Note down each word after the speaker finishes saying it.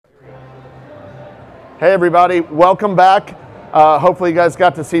Hey everybody, welcome back. Hopefully you guys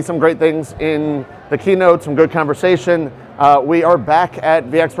got to see some great things in the keynote, some good conversation. We are back at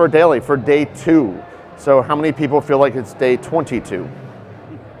vExpert Daily for day 2. So how many people feel like it's day 22?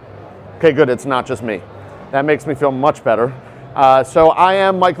 Okay, good, it's not just me. That makes me feel much better. So I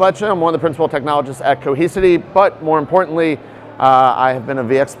am Mike Letschin, I'm one of the principal technologists at Cohesity, but more importantly, I have been a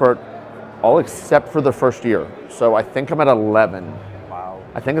vExpert all except for the first year. So I think I'm at 11. Wow.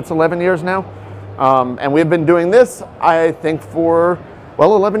 I think it's 11 years now. And we've been doing this, I think, for,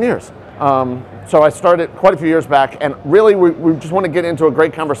 well, 11 years. So I started quite a few years back, and really we just want to get into a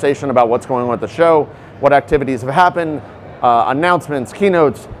great conversation about what's going on with the show, what activities have happened, announcements,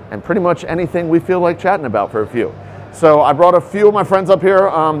 keynotes, and pretty much anything we feel like chatting about for a few. So I brought a few of my friends up here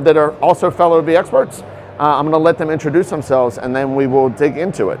that are also fellow vExperts. I'm going to let them introduce themselves, and then we will dig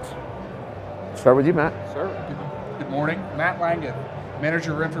into it. Start with you, Matt. Sir, good morning. Matt Langguth,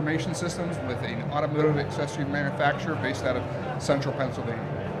 Manager of Information Systems with an automotive accessory manufacturer based out of Central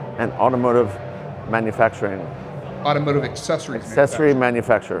Pennsylvania. And automotive manufacturing. Automotive accessories Accessory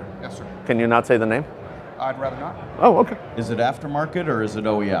manufacturer. Yes, sir. Can you not say the name? I'd rather not. Oh, okay. Is it aftermarket or is it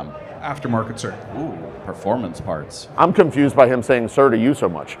OEM? Aftermarket, sir. Ooh, performance parts. I'm confused by him saying sir to you so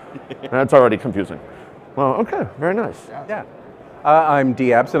much. That's already confusing. Well, okay, very nice. Yeah. I'm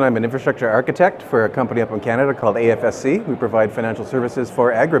Abson. I'm an infrastructure architect for a company up in Canada called AFSC. We provide financial services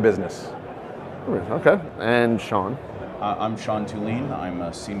for agribusiness. Okay, and Sean. I'm Sean Thulin. I'm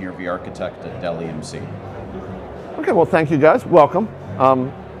a senior V-architect at Dell EMC. Okay, well, thank you guys. Welcome.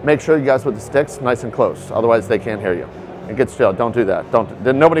 Make sure you guys with the sticks nice and close, otherwise they can't hear you. It gets still. Don't do that.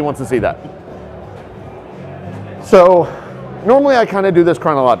 Nobody wants to see that. So normally I kind of do this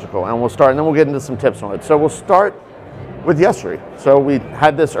chronological, and we'll start, and then we'll get into some tips on it. So we'll start with yesterday. So we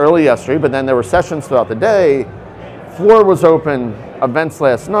had this early yesterday, but then there were sessions throughout the day. Floor was open, events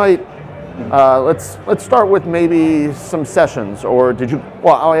last night. Let's start with maybe some sessions, or did you,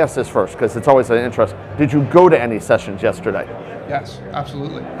 well, I'll ask this first because it's always an interest. Did you go to any sessions yesterday? Yes,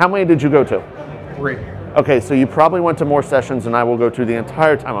 absolutely. How many did you go to? 3. Okay, so you probably went to more sessions than I will go to the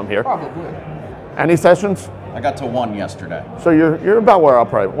entire time I'm here. Probably. Any sessions? I got to 1 yesterday. So you're about where I'll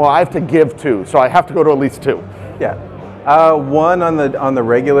probably, well, I have to give 2, so I have to go to at least 2. Yeah. One on the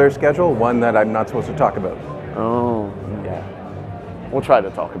regular schedule, one that I'm not supposed to talk about. Oh. Yeah. We'll try to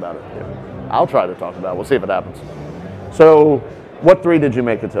talk about it. Yeah. I'll try to talk about it. We'll see if it happens. So what 3 did you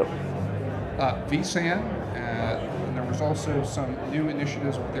make it to? vSAN, and there was also some new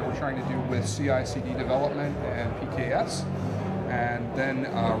initiatives that they were trying to do with CI/CD development and PKS, and then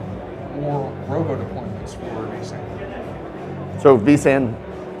more robo deployments for vSAN. So vSAN,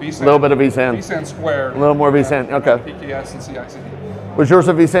 a little bit of vSAN. vSAN Square. A little more vSAN, okay. PKS and CI/CD. Was yours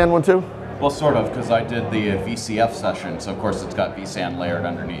a vSAN one too? Well, sort of, because I did the VCF session, so of course it's got vSAN layered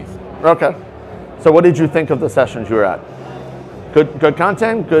underneath. Okay. So what did you think of the sessions you were at? Good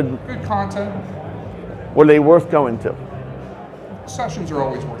content? Good Content. Were they worth going to? Sessions are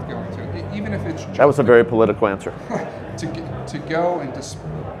always worth going to, even if it's just That was a very political answer. to go and to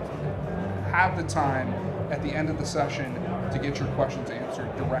have the time at the end of the session to get your questions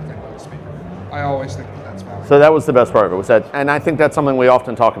answered directly by the speaker. I always think that's valuable. So that was the best part of it, was that, and I think that's something we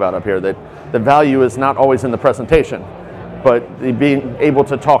often talk about up here, that the value is not always in the presentation, but being able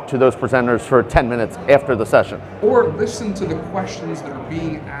to talk to those presenters for 10 minutes after the session. Or listen to the questions that are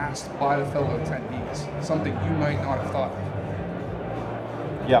being asked by the fellow attendees, something you might not have thought of.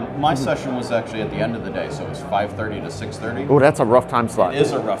 Yeah, my session was actually at the end of the day, so it was 5:30 to 6:30. Oh, that's a rough time slot. It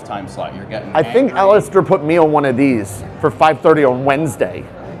is a rough time slot. You're getting I think angry. Alistair put me on one of these for 5:30 on Wednesday.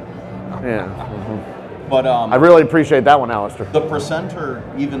 Yeah. But I really appreciate that one, Alistair. the presenter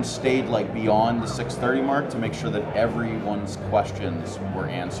even stayed like beyond the 6:30 mark to make sure that everyone's questions were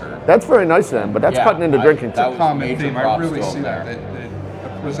answered. That's very nice of them, but that's Yeah, cutting into drinking that too. was Common major theme. I props really to see them that there.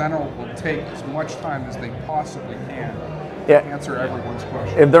 the presenter will take as much time as they possibly can Yeah. to answer everyone's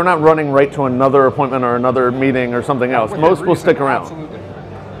question. If they're not running right to another appointment or another meeting or something else, Within most will reason, stick around. Absolutely.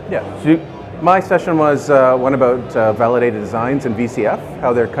 Yeah. So you- My session was one about validated designs and VCF,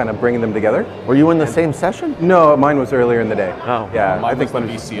 how they're kind of bringing them together. were you in the same session? No, mine was earlier in the day. Oh. Yeah. Mine I think was the when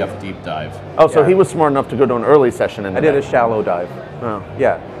VCF deep dive. Oh, so Yeah. he was smart enough to go to an early session in the I did day. a shallow dive. Oh.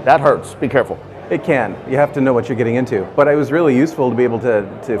 Yeah. That hurts. Be careful. It can. You have to know what you're getting into. But it was really useful to be able to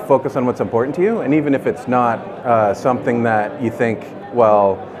focus on what's important to you. And even if it's not something that you think,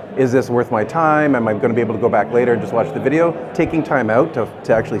 well, is this worth my time? Am I going to be able to go back later and just watch the video? Taking time out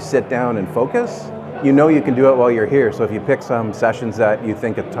to actually sit down and focus, you know you can do it while you're here. So if you pick some sessions that you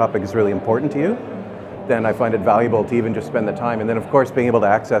think a topic is really important to you, then I find it valuable to even just spend the time. And then of course being able to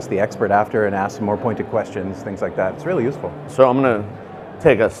access the expert after and ask some more pointed questions, things like that. It's really useful. So I'm going to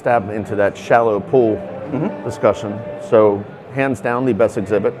take a stab into that shallow pool discussion. So hands down, the best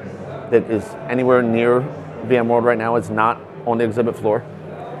exhibit that is anywhere near VMworld right now is not on the exhibit floor.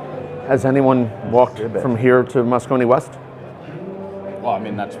 Has anyone walked from here to Moscone West? Well, I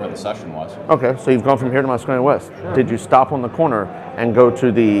mean, that's where the session was. Okay, so you've gone from here to Moscone West. Sure. Did you stop on the corner and go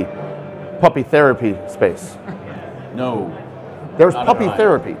to the puppy therapy space? No. There's puppy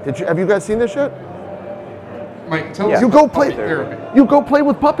therapy. Have you guys seen this yet? Mike, tell us You about go play puppy therapy. You go play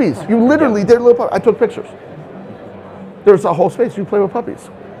with puppies. You literally, they're little puppies. I took pictures. There's a whole space you play with puppies.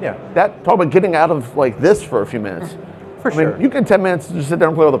 Yeah. Talk about getting out of like this for a few minutes. For sure. You get 10 minutes to just sit there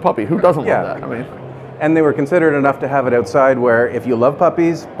and play with a puppy. Who doesn't love that? I mean, and they were considerate enough to have it outside where if you love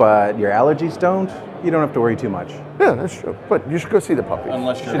puppies but your allergies don't, you don't have to worry too much. yeah, that's true. But you should go see the puppies.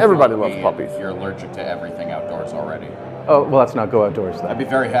 Unless you're Everybody telling loves me puppies. You're allergic to everything outdoors already. Oh, well, let's not go outdoors then. I'd be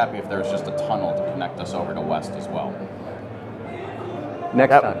very happy if there was just a tunnel to connect us over to West as well.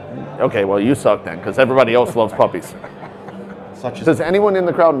 Next time. Okay, well, you suck then, because everybody else loves puppies. Such as Does anyone in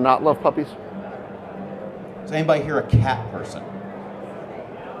the crowd not love puppies? Is anybody here a cat person?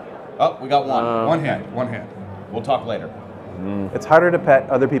 Oh, we got one. One hand. We'll talk later. It's harder to pet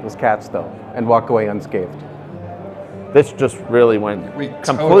other people's cats, though, and walk away unscathed. This just really went We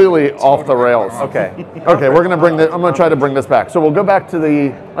completely off the totally rails. went off. Okay. Okay, we're gonna bring I'm gonna try to bring this back. So we'll go back to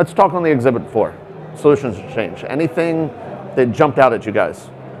let's talk on the exhibit floor. Solutions change. Anything that jumped out at you guys?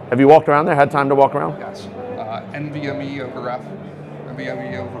 Have you walked around there? Had time to walk around? Yes. NVMe over F,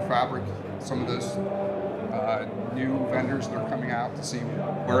 NVMe over Fabric. Some of those new vendors that are coming out to see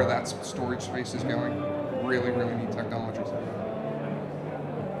where that storage space is going. Really, really neat technologies.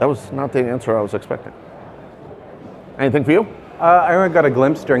 That was not the answer I was expecting. Anything for you? I got a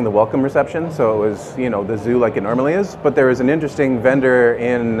glimpse during the welcome reception, so it was, the zoo like it normally is, but there was an interesting vendor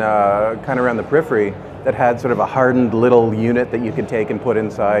in kind of around the periphery that had sort of a hardened little unit that you could take and put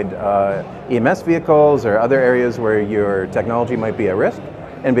inside EMS vehicles or other areas where your technology might be at risk,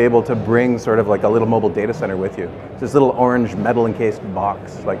 and be able to bring sort of like a little mobile data center with you. It's this little orange metal encased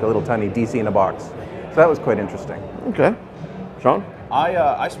box, like a little tiny DC in a box. So that was quite interesting. Okay. Sean?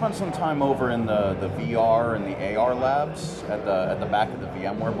 I spent some time over in the VR and the AR labs at the back of the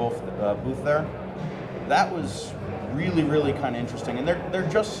VMware booth there. That was really, really kind of interesting, and they're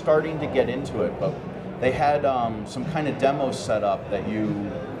just starting to get into it. But they had some kind of demo set up that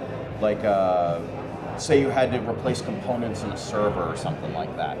you like. Say you had to replace components in a server or something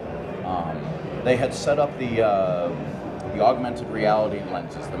like that. They had set up the augmented reality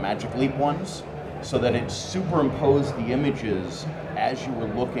lenses, the Magic Leap ones, so that it superimposed the images as you were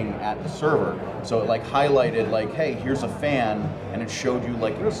looking at the server. So it like highlighted like, hey, here's a fan, and it showed you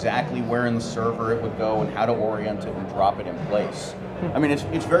like exactly where in the server it would go and how to orient it and drop it in place. I mean,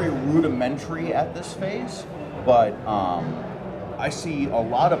 it's very rudimentary at this phase, but I see a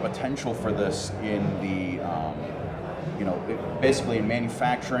lot of potential for this in the, basically in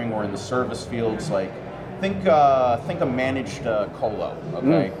manufacturing or in the service fields. Like, think a managed colo,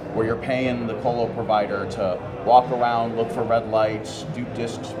 okay, where you're paying the colo provider to walk around, look for red lights, do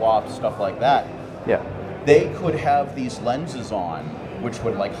disk swaps, stuff like that. Yeah. They could have these lenses on, which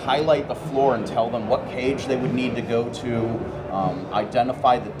would like highlight the floor and tell them what cage they would need to go to,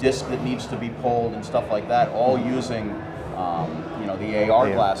 identify the disk that needs to be pulled and stuff like that, all using the AR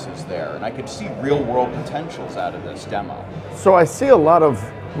glasses there. And I could see real world potentials out of this demo. So I see a lot of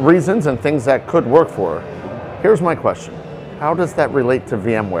reasons and things that could work for her. Here's my question. How does that relate to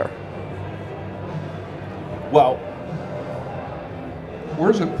VMware? Well,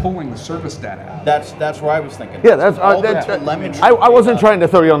 Where's it pulling the service data out? that's where I was thinking. Yeah, that's all the telemetry I wasn't data. trying to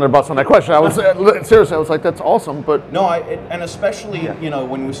throw you under the bus on that question. I was seriously, I was like, that's awesome, but No, and especially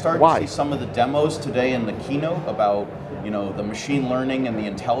when we started to see some of the demos today in the keynote about the machine learning and the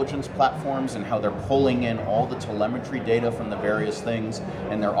intelligence platforms and how they're pulling in all the telemetry data from the various things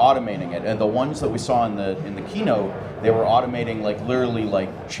and they're automating it. And the ones that we saw in the keynote, they were automating like literally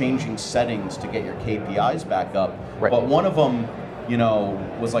like changing settings to get your KPIs back up. Right. But one of them,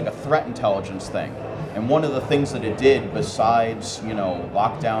 was like a threat intelligence thing. And one of the things that it did, besides,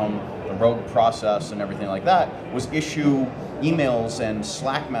 lock down the rogue process and everything like that, was issue emails and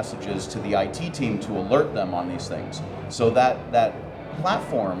Slack messages to the IT team to alert them on these things. So that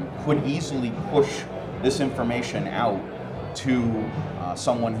platform could easily push this information out to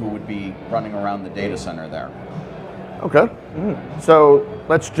someone who would be running around the data center there. okay. So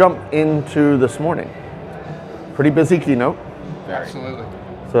let's jump into this morning. Pretty busy keynote. Very. Absolutely.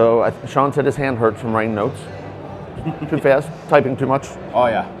 So Sean said his hand hurts from writing notes. Too fast, typing too much. Oh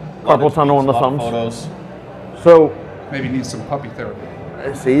yeah. Carpal tunnel in the Lot of thumbs. Photos. So Maybe needs some puppy therapy.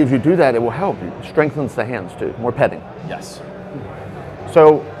 see, if you do that, it will help. It strengthens the hands too. More petting. Yes.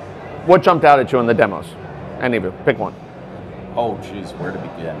 So, what jumped out at you in the demos? Any of you? Pick one. Oh, geez, where to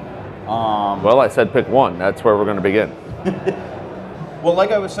begin? Well, I said pick one. That's where we're going to begin. Well,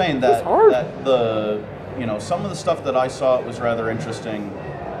 like I was saying, that hard. some of the stuff that I saw, it was rather interesting.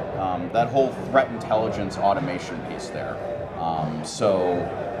 That whole threat intelligence automation piece there. So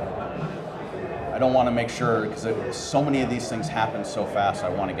I don't want to make sure, because so many of these things happen so fast, I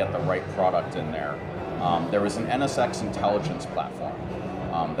want to get the right product in there. There was an NSX intelligence platform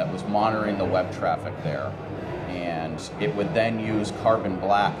that was monitoring the web traffic there. And it would then use Carbon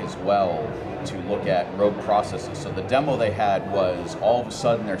Black as well to look at rogue processes. So the demo they had was all of a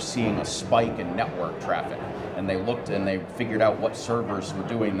sudden they're seeing a spike in network traffic. And they looked and they figured out what servers were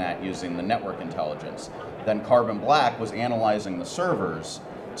doing that using the network intelligence. Then Carbon Black was analyzing the servers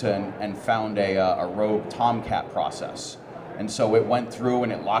and found a rogue Tomcat process. And so it went through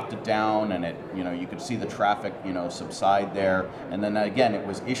and it locked it down, and you could see the traffic subside there. And then again, it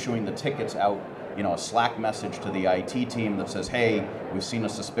was issuing the tickets out, a Slack message to the IT team that says, hey, we've seen a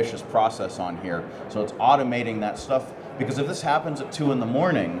suspicious process on here. So it's automating that stuff, because if this happens at 2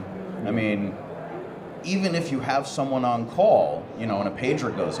 a.m, I mean, even if you have someone on call, and a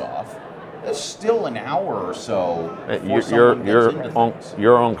pager goes off, it's still an hour or so before someone gets into things.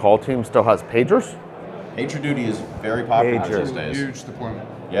 Your on-call team still has pagers? Pager duty is very popular Pager. these days. Huge deployment.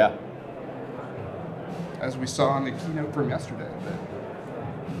 Yeah. As we saw in the keynote from yesterday.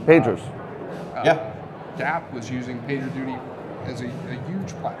 Pagers. Yeah. Gap was using PagerDuty as a huge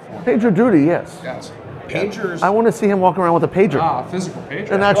platform. Pager duty, yes. Yes. Pagers. I want to see him walking around with a pager. Physical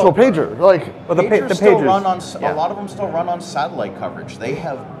pager. An actual pager. Like, Well, the Pagers the still pagers. run on. Yeah. A lot of them still run on satellite coverage. They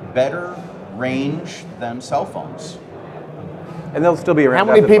have better range than cell phones. And they'll still be around. how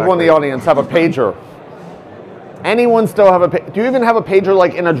many after people in the BlackBerry. audience have a pager? Anyone still have a pager? Do you even have a pager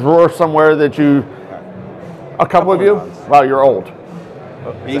like in a drawer somewhere that you... A couple of you? of us. Wow, you're old.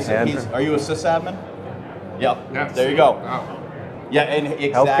 Are you a sysadmin? Yep. Yes. There you go. Wow. Yeah, and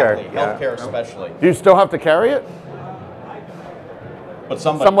exactly. Healthcare, yeah. Healthcare especially. Do you still have to carry it? But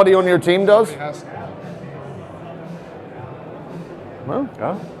Somebody on your team does? Yes. Well,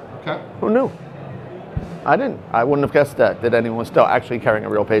 Oh. Okay. who knew? I didn't. I wouldn't have guessed that anyone still actually carrying a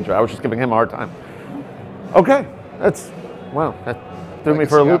real pager. I was just giving him a hard time. Okay, wow, that threw me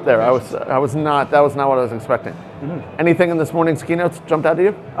for a loop there. That was not what I was expecting. Anything in this morning's keynotes jumped out at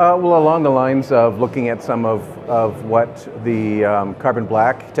you? Well, along the lines of looking at some of what the Carbon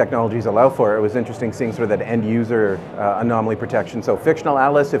Black technologies allow for, it was interesting seeing sort of that end user anomaly protection. So fictional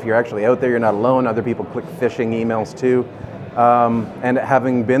Alice, if you're actually out there, you're not alone. Other people click phishing emails too. And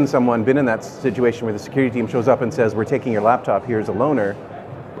having been in that situation where the security team shows up and says, we're taking your laptop, here's a loaner,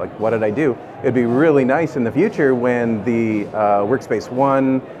 like, what did I do? It'd be really nice in the future when the Workspace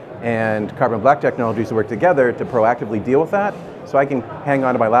ONE and Carbon Black technologies work together to proactively deal with that, so I can hang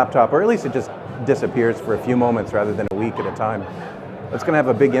on to my laptop, or at least it just disappears for a few moments rather than a week at a time. That's going to have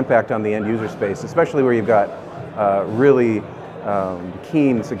a big impact on the end user space, especially where you've got really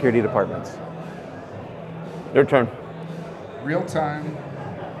keen security departments. Your turn. Real-time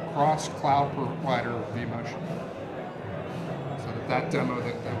cross-cloud provider vMotion. So that demo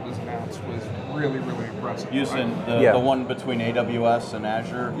that was announced was really, really impressive. Using Yeah. the one between AWS and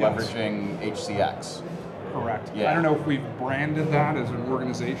Azure, Yes. leveraging HCX. Correct. Yeah. I don't know if we've branded that as an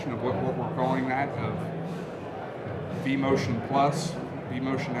organization of what we're calling that, of vMotion Plus,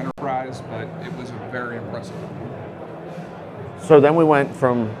 vMotion Enterprise, but it was a very impressive one. So then we went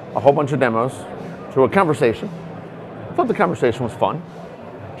from a whole bunch of demos to a conversation. I thought the conversation was fun.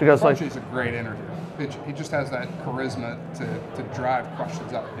 Did you guys like? He's a great interviewer. He just has that charisma to drive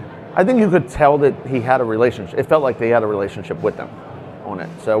questions up. I think you could tell that he had a relationship. It felt like they had a relationship with them on it.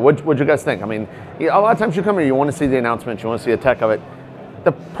 So what'd you guys think? I mean, a lot of times you come here, you want to see the announcements, you want to see the tech of it.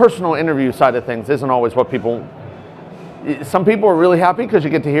 The personal interview side of things isn't always what people... Some people are really happy because you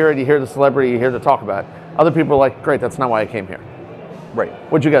get to hear it, you hear the celebrity, you hear the talk about it. Other people are like, great, that's not why I came here. Right.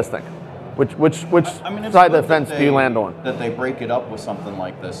 What'd you guys think? Which I mean, it's side of the good fence that do you they- land on? That they break it up with something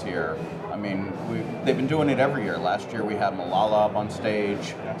like this here. I mean, they've been doing it every year. Last year we had Malala up on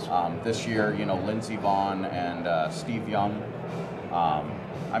stage. Yes. This year, Lindsey Vonn and Steve Young.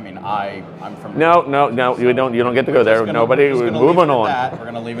 I mean, I'm from. No, you don't get to go there. Nobody, we're moving on. We're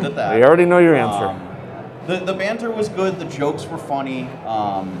gonna leave it at that. We already know your answer. The banter was good. The jokes were funny.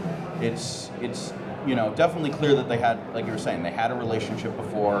 It's definitely clear that they had, like you were saying, they had a relationship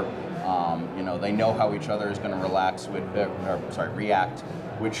before. They know how each other is going to react,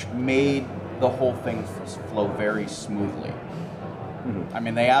 which made the whole thing flow very smoothly. Mm-hmm. I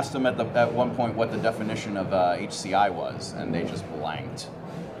mean, they asked them at one point what the definition of HCI was, and they just blanked.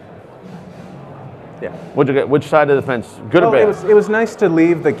 Yeah. What'd you get? Which side of the fence? Good or Well, bad? it was nice to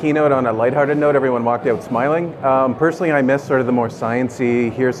leave the keynote on a lighthearted note. Everyone walked out smiling. Personally, I miss sort of the more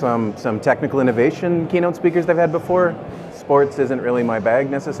sciencey, here's some technical innovation keynote speakers they've had before. Sports isn't really my bag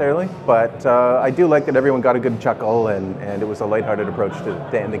necessarily, but I do like that everyone got a good chuckle and it was a lighthearted approach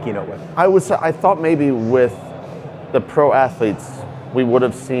to end the keynote with. I thought maybe with the pro athletes, we would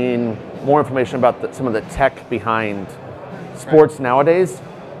have seen more information about some of the tech behind sports nowadays.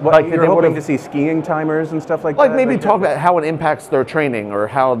 Well, you're hoping to see skiing timers and stuff like that? Like maybe talk about how it impacts their training or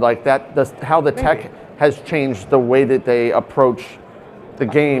how how the tech has changed the way that they approach the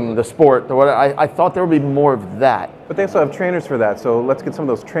game, the sport. I thought there would be more of that. But they also have trainers for that, so let's get some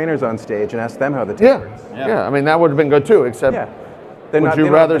of those trainers on stage and ask them how the tech works. Yeah. I mean, that would have been good too, except would you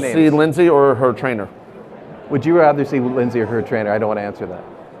rather see Lindsay or her trainer? Would you rather see Lindsay or her trainer? I don't want to answer that.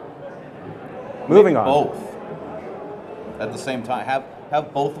 Moving on. Both at the same time.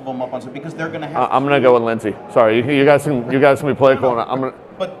 Have both of them up on, because they're going to have. I'm going to go with Lindsay. Sorry, you guys can be political. No,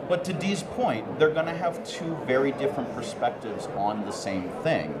 But to Dee's point, they're going to have two very different perspectives on the same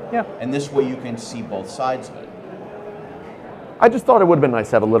thing. Yeah. And this way you can see both sides of it. I just thought it would have been nice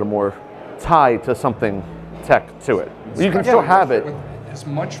to have a little more tie to something tech to it. You can still have it. With as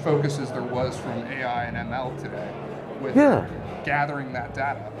much focus as there was from AI and ML today, with gathering that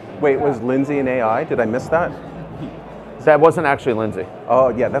data. Wait, was Lindsay an AI? Did I miss that? That wasn't actually Lindsay. Oh,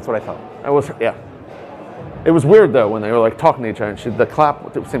 yeah, that's what I thought. It was weird though when they were like talking to each other and the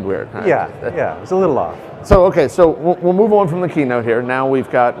clap seemed weird. Yeah, it was a little off. So we'll move on from the keynote here. Now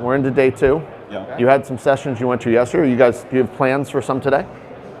we're into day 2. Yeah. You had some sessions you went to yesterday. Do you have plans for some today?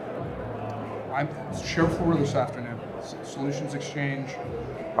 I'm show floor this afternoon. Solutions exchange.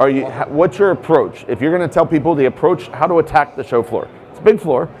 What's your approach? If you're going to tell people the approach, how to attack the show floor. It's a big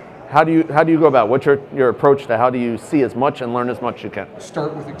floor. How do you go about it? What's your approach to how do you see as much and learn as much as you can?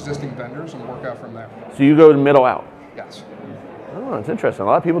 Start with existing vendors and work out from there. So you go to middle out? Yes. Oh, that's interesting. A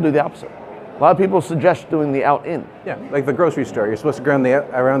lot of people do the opposite. A lot of people suggest doing the out in. Yeah, like the grocery store. You're supposed to go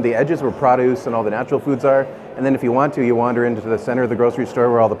around the edges where produce and all the natural foods are, and then if you want to, you wander into the center of the grocery store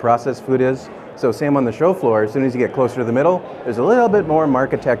where all the processed food is. So same on the show floor, as soon as you get closer to the middle, there's a little bit more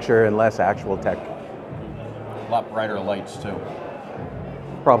marketecture and less actual tech. A lot brighter lights too.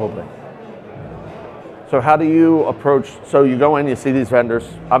 Probably. So how do you approach, so you go in, you see these vendors.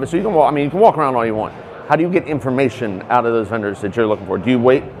 Obviously you can walk around all you want. How do you get information out of those vendors that you're looking for? Do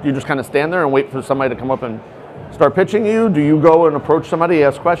you just kind of stand there and wait for somebody to come up and start pitching you? Do you go and approach somebody,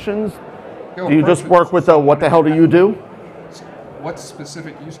 ask questions? Do you just work with what the hell do you do? What's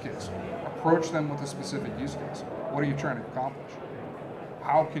specific use case? Approach them with a specific use case. What are you trying to accomplish?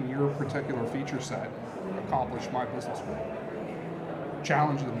 How can your particular feature set accomplish my business goal?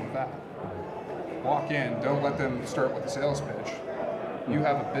 Challenge them with that. Walk in, don't let them start with a sales pitch. You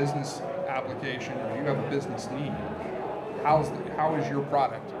have a business application or you have a business need. How is your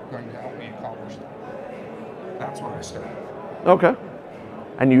product going to help me accomplish that? That's where I start. Okay.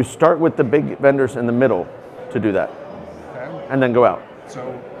 And you start with the big vendors in the middle to do that. Okay? And then go out.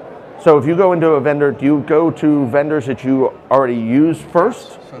 So if you go into a vendor, do you go to vendors that you already use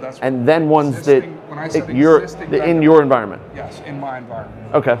first? So that's and then ones that in your environment? Yes, in my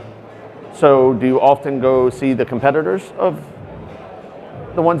environment. Okay. So do you often go see the competitors of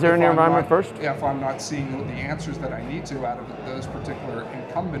the ones that are in your environment first? Yeah, if I'm not seeing the answers that I need to out of those particular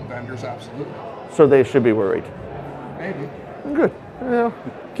incumbent vendors, absolutely. So they should be worried. Maybe. Good. Yeah.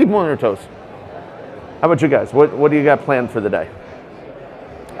 Keep them on their toes. How about you guys? What do you got planned for the day?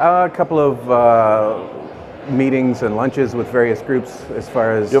 A couple of meetings and lunches with various groups as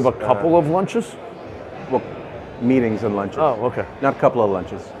far as... You have a couple of lunches? Well, meetings and lunches. Oh, okay. Not a couple of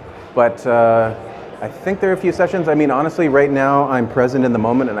lunches. But I think there are a few sessions. I mean, honestly, right now I'm present in the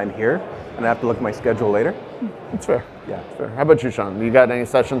moment and I'm here, and I have to look at my schedule later. That's fair. Yeah. That's fair. How about you, Sean? You got any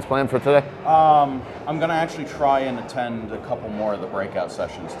sessions planned for today? I'm going to actually try and attend a couple more of the breakout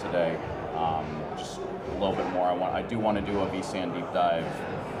sessions today. Just a little bit more. I do want to do a vSAN deep dive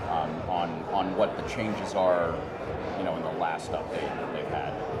on what the changes are, in the last update that they've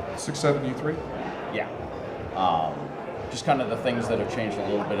had. 673? Yeah. Just kind of the things that have changed a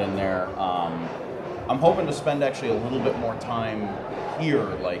little bit in there. I'm hoping to spend actually a little bit more time here,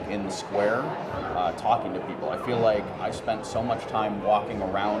 like in the square, talking to people. I feel like I spent so much time walking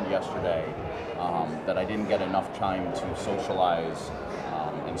around yesterday that I didn't get enough time to socialize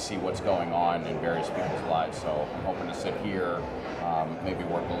and see what's going on in various people's lives. So I'm hoping to sit here, maybe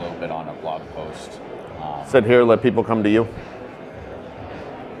work a little bit on a blog post. Sit here, let people come to you?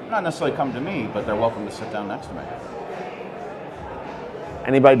 Not necessarily come to me, but they're welcome to sit down next to me.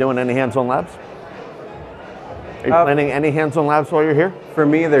 Anybody doing any hands-on labs? Are you planning any hands-on labs while you're here? For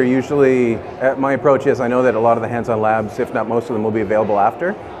me, they're usually, my approach is I know that a lot of the hands-on labs, if not most of them, will be available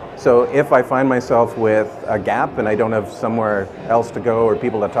after. So if I find myself with a gap and I don't have somewhere else to go or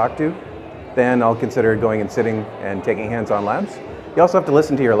people to talk to, then I'll consider going and sitting and taking hands-on labs. You also have to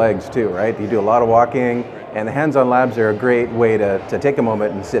listen to your legs too, right? You do a lot of walking, and the hands-on labs are a great way to take a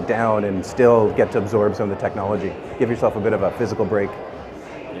moment and sit down and still get to absorb some of the technology. Give yourself a bit of a physical break.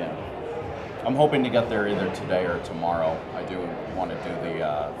 Yeah. I'm hoping to get there either today or tomorrow. I do want to do the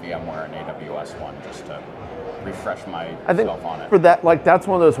VMware and AWS one just to refresh myself I think on it. for that, like that's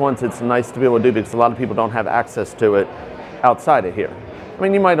one of those ones it's nice to be able to do because a lot of people don't have access to it outside of here. I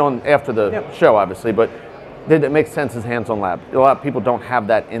mean, you might on after the show, obviously, but it makes sense as hands-on lab. A lot of people don't have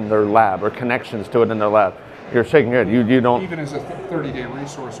that in their lab or connections to it in their lab. You're shaking your head. You don't. Even as a 30-day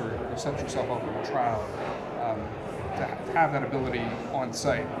resource or set yourself up in a trial, to have that ability on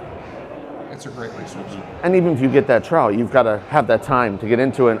site, it's a great resource. And even if you get that trial, you've got to have that time to get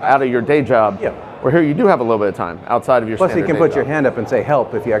into it out of your day job. Yeah. Where here you do have a little bit of time outside of your Plus, you standard can day put your job. hand up and say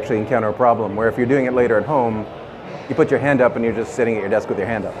help if you actually encounter a problem. Where if you're doing it later at home, you put your hand up and you're just sitting at your desk with your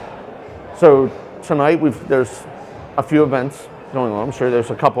hand up. So tonight there's a few events going on. I'm sure there's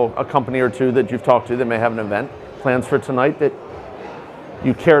a company or two that you've talked to that may have an event. Plans for tonight that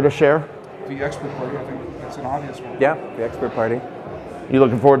you care to share? vExpert party, I think that's an obvious one. Yeah, the expert party. You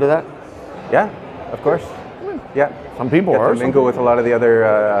looking forward to that? Yeah, of course. Yeah. Some people Get are. to mingle with a lot of the other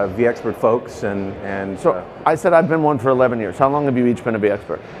vExpert folks and So I said I've been one for 11 years. How long have you each been a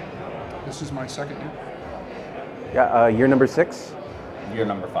vExpert? This is my second year. yeah, year number 6. Year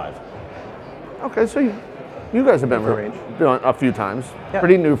number 5. Okay, so you guys have been For range. doing a few times. Yeah.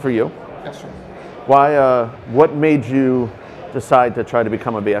 Pretty new for you. Yes, sir. Why? What made you decide to try to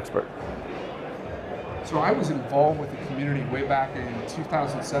become a vExpert? So I was involved with the community way back in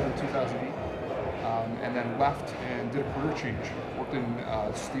 2007, 2008, and then left and did a career change. Worked in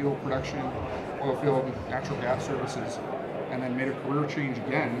steel production, oil field, natural gas services, and then made a career change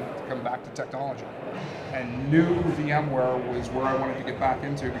again to come back to technology. And knew VMware was where I wanted to get back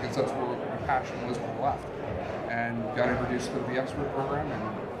into because that's where my passion was when I left. And got introduced to the vExpert program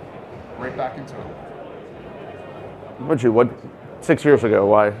and right back into it. What 6 years ago?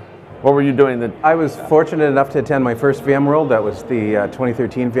 Why? What were you doing that? I was fortunate enough to attend my first VMworld. That was the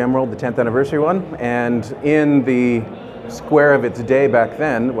 2013 VMworld, the 10th anniversary one. And in the square of its day back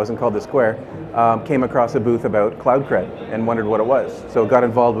then, it wasn't called the square, came across a booth about Cloud Cred and wondered what it was. So got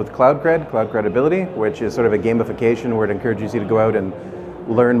involved with Cloud Credibility, which is sort of a gamification where it encourages you to go out and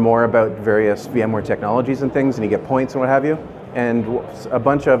learn more about various VMware technologies and things, and you get points and what have you. And a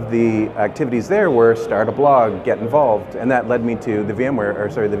bunch of the activities there were start a blog, get involved, and that led me to the the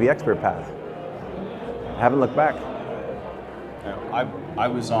vExpert path. Haven't looked back. I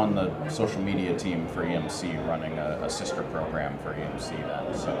was on the social media team for EMC running a sister program for EMC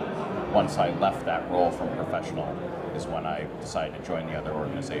then. So once I left that role from professional is when I decided to join the other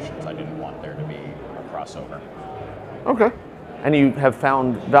organizations. I didn't want there to be a crossover. Okay. And you have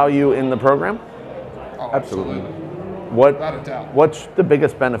found value in the program? Oh, Absolutely. What? Without a doubt. What's the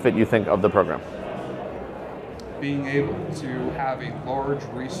biggest benefit you think of the program? Being able to have a large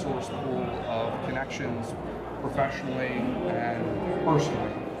resource pool of connections professionally and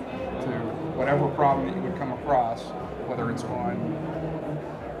personally to whatever problem that you would come across, whether it's on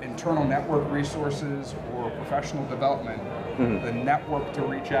internal network resources or professional development, the network to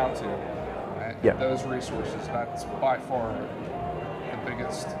reach out to, Yeah. those resources, that's by far the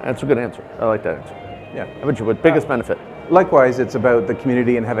biggest. That's a good answer. I like that answer. Yeah. How about you? What biggest benefit? Likewise, it's about the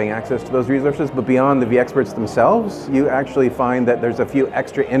community and having access to those resources, but beyond the vExperts themselves, you actually find that there's a few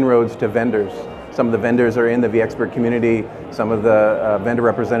extra inroads to vendors. Some of the vendors are in the vExpert community, some of the vendor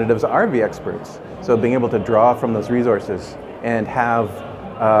representatives are vExperts. So being able to draw from those resources and have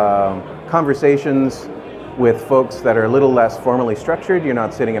conversations with folks that are a little less formally structured, you're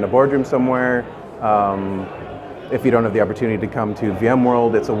not sitting in a boardroom somewhere. If you don't have the opportunity to come to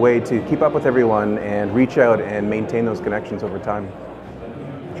VMworld, it's a way to keep up with everyone and reach out and maintain those connections over time.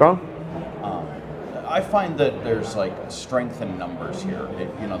 Sean? I find that there's like strength in numbers here.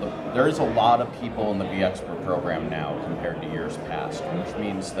 There is a lot of people in the vExpert program now compared to years past, which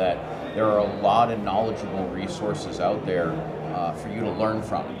means that there are a lot of knowledgeable resources out there for you to learn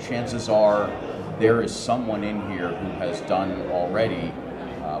from. Chances are there is someone in here who has done already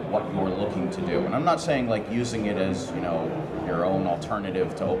what you're looking to do. And I'm not saying like using it as, your own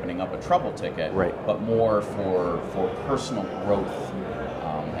alternative to opening up a trouble ticket, Right. but more for personal growth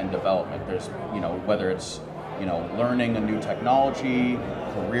and development. There's, whether it's, learning a new technology,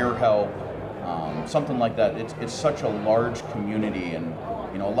 career help, something like that. It's such a large community, and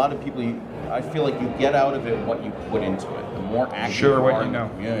You know, a lot of people, I feel like you get out of it what you put into it. The more active Sure, you what are you in the know.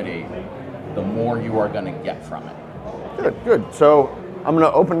 community, the more you are going to get from it. Good, good. So I'm going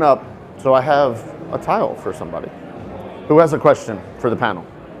to open up. So I have a tile for somebody. Who has a question for the panel?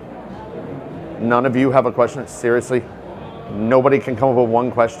 None of you have a question? Seriously? Nobody can come up with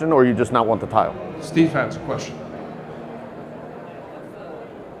one question, or you just not want the tile? Steve has a question.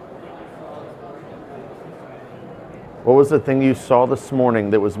 What was the thing you saw this morning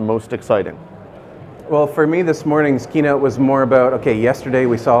that was most exciting? Well, for me, this morning's keynote was more about, okay, yesterday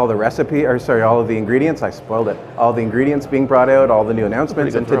we saw all the all of the ingredients. I spoiled it. All the ingredients being brought out, all the new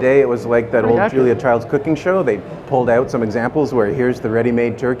announcements. And today it was like that Pretty old accurate. Julia Child's cooking show. They pulled out some examples where here's the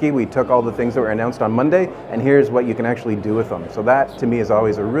ready-made turkey. We took all the things that were announced on Monday, and here's what you can actually do with them. So that, to me, is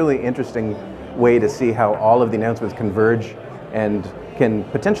always a really interesting way to see how all of the announcements converge and can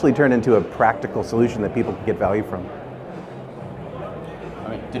potentially turn into a practical solution that people can get value from.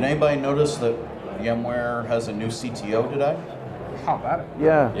 I mean, did anybody notice that VMware has a new CTO today? How about it?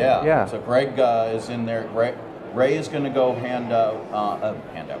 Yeah. So Greg is in there. Ray is going to go head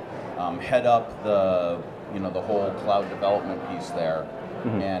up the whole cloud development piece there.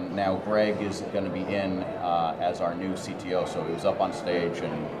 Mm-hmm. And now Greg is going to be in as our new CTO. So he was up on stage,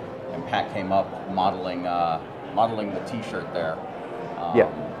 and Pat came up modeling the T-shirt there.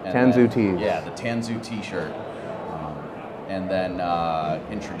 Tanzu T. Yeah, the Tanzu T-shirt. And then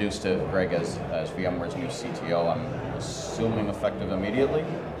introduced to Greg as VMware's new CTO. I'm assuming effective immediately.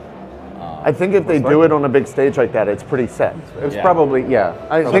 I think if they do it on a big stage like that, it's pretty set. It was probably,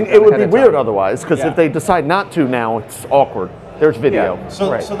 I think it would be weird otherwise, because if they decide not to now, it's awkward. There's video. Yeah.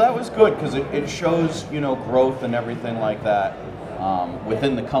 So that was good, because it shows, growth and everything like that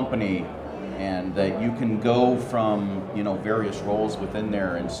within the company, and that you can go from, various roles within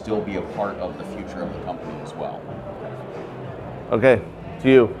there and still be a part of the future of the company as well. Okay, to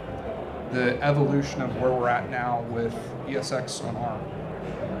you. The evolution of where we're at now with ESX on ARM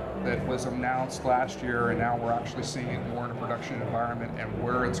that was announced last year, and now we're actually seeing it more in a production environment and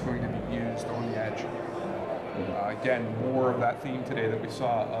where it's going to be used on the edge. Again, more of that theme today that we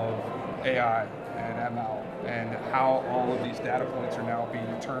saw of AI and ML and how all of these data points are now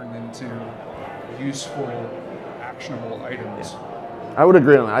being turned into useful, actionable items. I would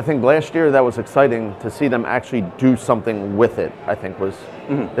agree on that. I think last year that was exciting to see them actually do something with it. I think was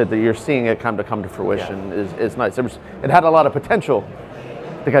that you're seeing it come to fruition is nice. It had a lot of potential.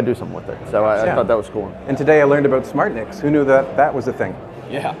 They got to do something with it. So I thought that was cool. And today I learned about SmartNICs. Who knew that was a thing?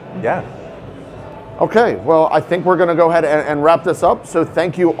 Yeah. Yeah. Okay, well, I think we're going to go ahead and wrap this up. So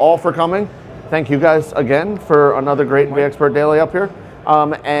thank you all for coming. Thank you guys again for another great vExpert Daily up here.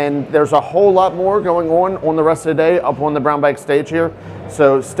 And there's a whole lot more going on the rest of the day up on the brown bag stage here.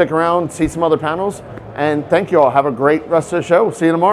 So stick around, see some other panels, and thank you all. Have a great rest of the show. See you tomorrow.